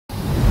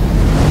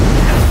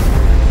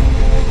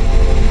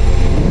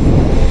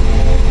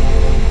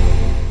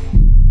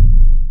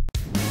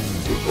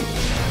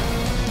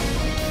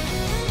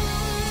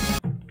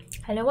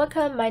China,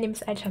 welcome. My name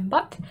is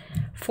Bot.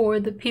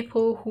 For the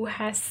people who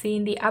has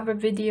seen the other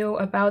video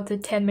about the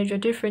 10 major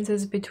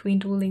differences between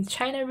Duel Links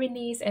China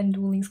release and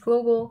Duel Links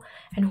Global,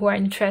 and who are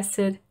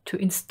interested to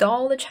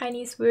install the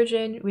Chinese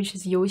version, which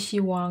is 游戏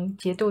王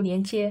决斗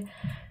链接,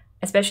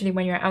 especially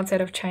when you're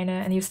outside of China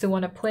and you still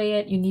want to play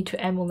it, you need to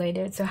emulate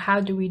it. So how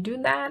do we do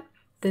that?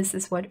 This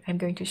is what I'm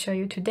going to show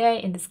you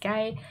today in this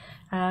guide.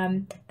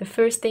 The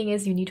first thing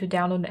is you need to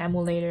download the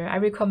emulator. I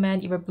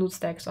recommend either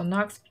BlueStacks or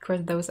Nox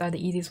because those are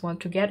the easiest ones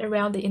to get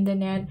around the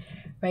internet.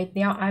 Right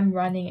now I'm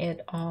running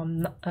it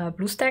on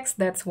BlueStacks.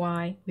 That's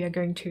why we are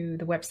going to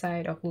the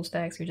website of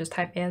BlueStacks. You just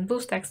type in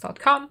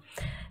bluestacks.com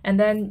and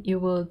then you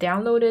will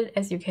download it,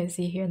 as you can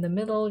see here in the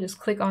middle. Just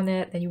click on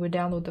it, then you will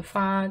download the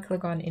file,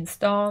 click on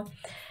install.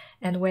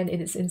 And when it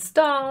is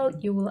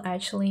installed, you will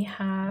actually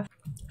have,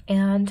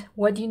 and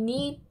what you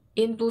need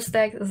in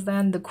BlueStacks is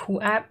then the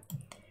Cool app.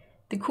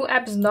 The Cool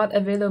app is not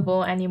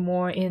available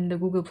anymore in the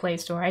Google Play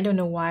Store. I don't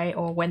know why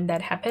or when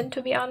that happened,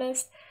 to be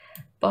honest.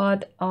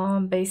 But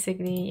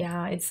basically,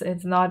 yeah, it's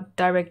not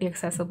directly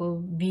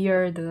accessible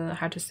via the,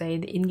 how to say,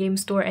 the in-game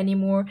store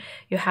anymore.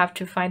 You have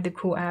to find the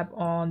Cool app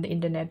on the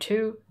internet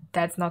too.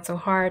 That's not so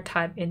hard.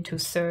 Type into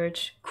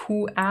search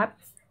Cool app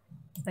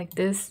like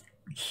this,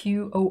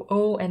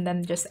 QOO, and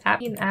then just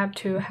an app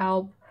to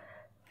help,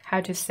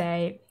 how to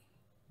say,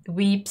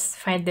 weebs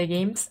find their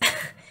games.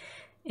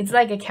 It's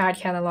like a card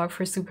catalog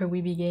for super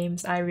weeby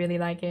games. I really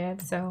like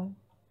it. So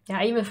yeah,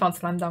 I even found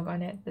Slime Dog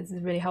on it. This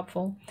is really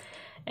helpful.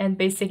 And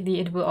basically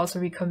it will also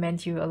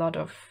recommend you a lot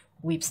of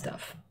weeb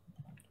stuff.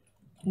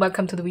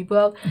 Welcome to the weeb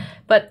world.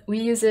 But we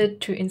use it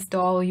to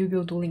install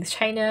Yu-Gi-Oh! Duel Links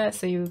China.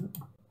 So you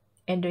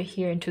enter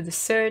here into the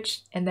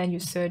search and then you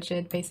search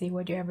it basically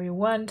whatever you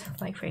want.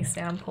 Like for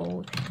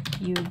example,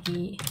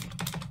 Yu-Gi-Oh!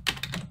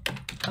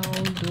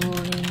 Duel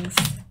Links.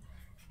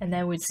 And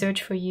then we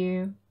search for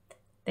you.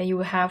 Then you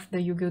will have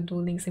the Yu-Gi-Oh!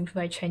 Duel Links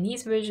Simplified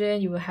Chinese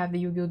version. You will have the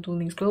Yu-Gi-Oh! Duel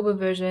Links Global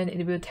version.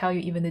 It will tell you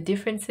even the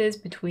differences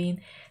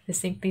between the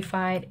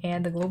simplified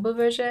and the global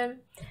version.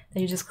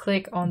 Then you just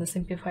click on the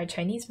simplified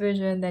Chinese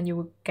version. Then you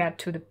will get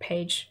to the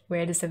page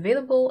where it is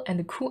available, and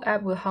the Cool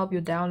app will help you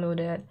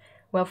download it.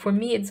 Well, for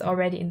me, it's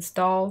already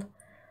installed.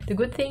 The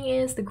good thing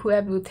is the Cool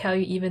app will tell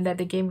you even that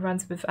the game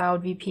runs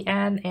without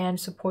VPN and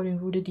supporting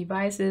rooted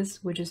devices,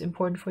 which is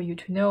important for you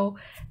to know.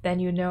 Then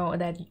you know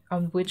that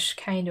on which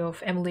kind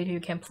of emulator you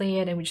can play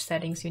it and which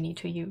settings you need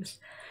to use.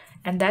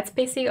 And that's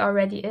basically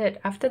already it.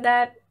 After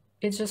that,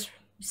 it's just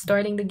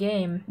starting the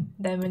game.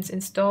 Then when it's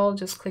installed,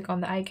 just click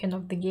on the icon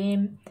of the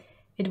game.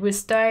 It will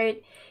start.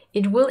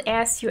 It will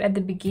ask you at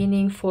the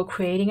beginning for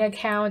creating an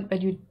account,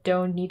 but you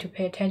don't need to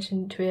pay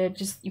attention to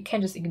it. You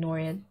can just ignore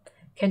it.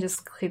 Can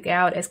just click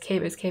out,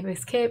 escape, escape,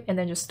 escape, and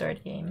then just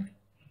start game.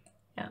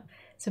 Yeah.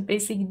 So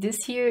basically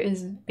this here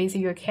is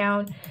basically your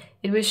account.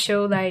 It will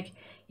show like,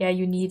 yeah,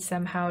 you need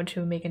somehow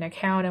to make an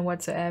account and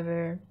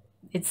whatsoever.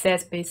 It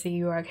says basically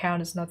your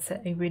account is not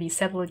really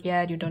settled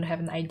yet, you don't have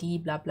an ID,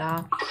 blah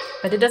blah.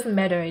 But it doesn't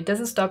matter, it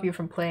doesn't stop you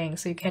from playing.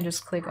 So you can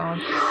just click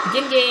on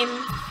begin game.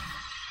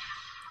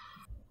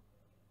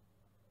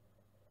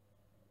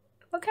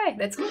 Okay,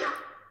 that's good.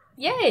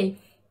 Yay!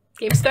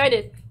 Game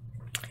started.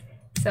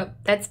 So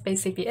that's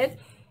basically it.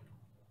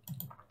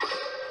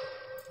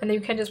 And then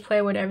you can just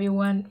play whatever you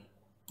want.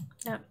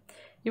 Yeah.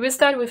 You will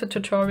start with a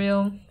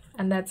tutorial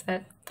and that's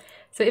it.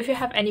 So if you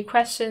have any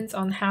questions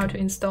on how to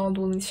install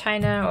Duel Links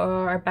China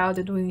or about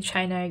the Duel Links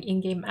China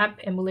in-game app,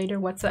 emulator,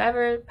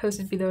 whatsoever,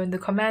 post it below in the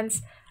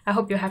comments. I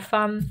hope you have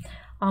fun.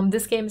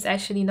 This game is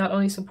actually not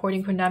only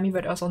supporting Konami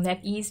but also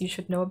NetEase. You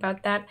should know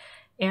about that.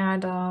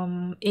 And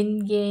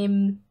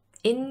in-game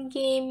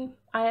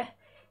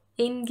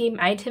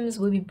items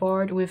will be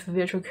bought with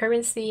virtual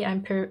currency.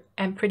 I'm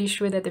pretty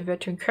sure that the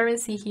virtual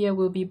currency here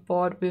will be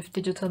bought with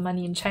digital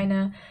money in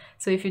China.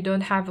 So if you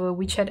don't have a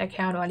WeChat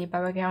account or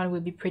Alibaba account, it will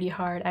be pretty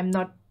hard.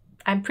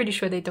 I'm pretty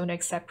sure they don't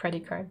accept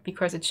credit card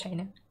because it's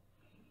China.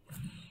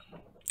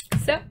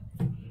 So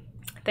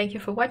thank you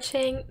for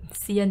watching.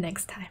 See you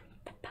next time.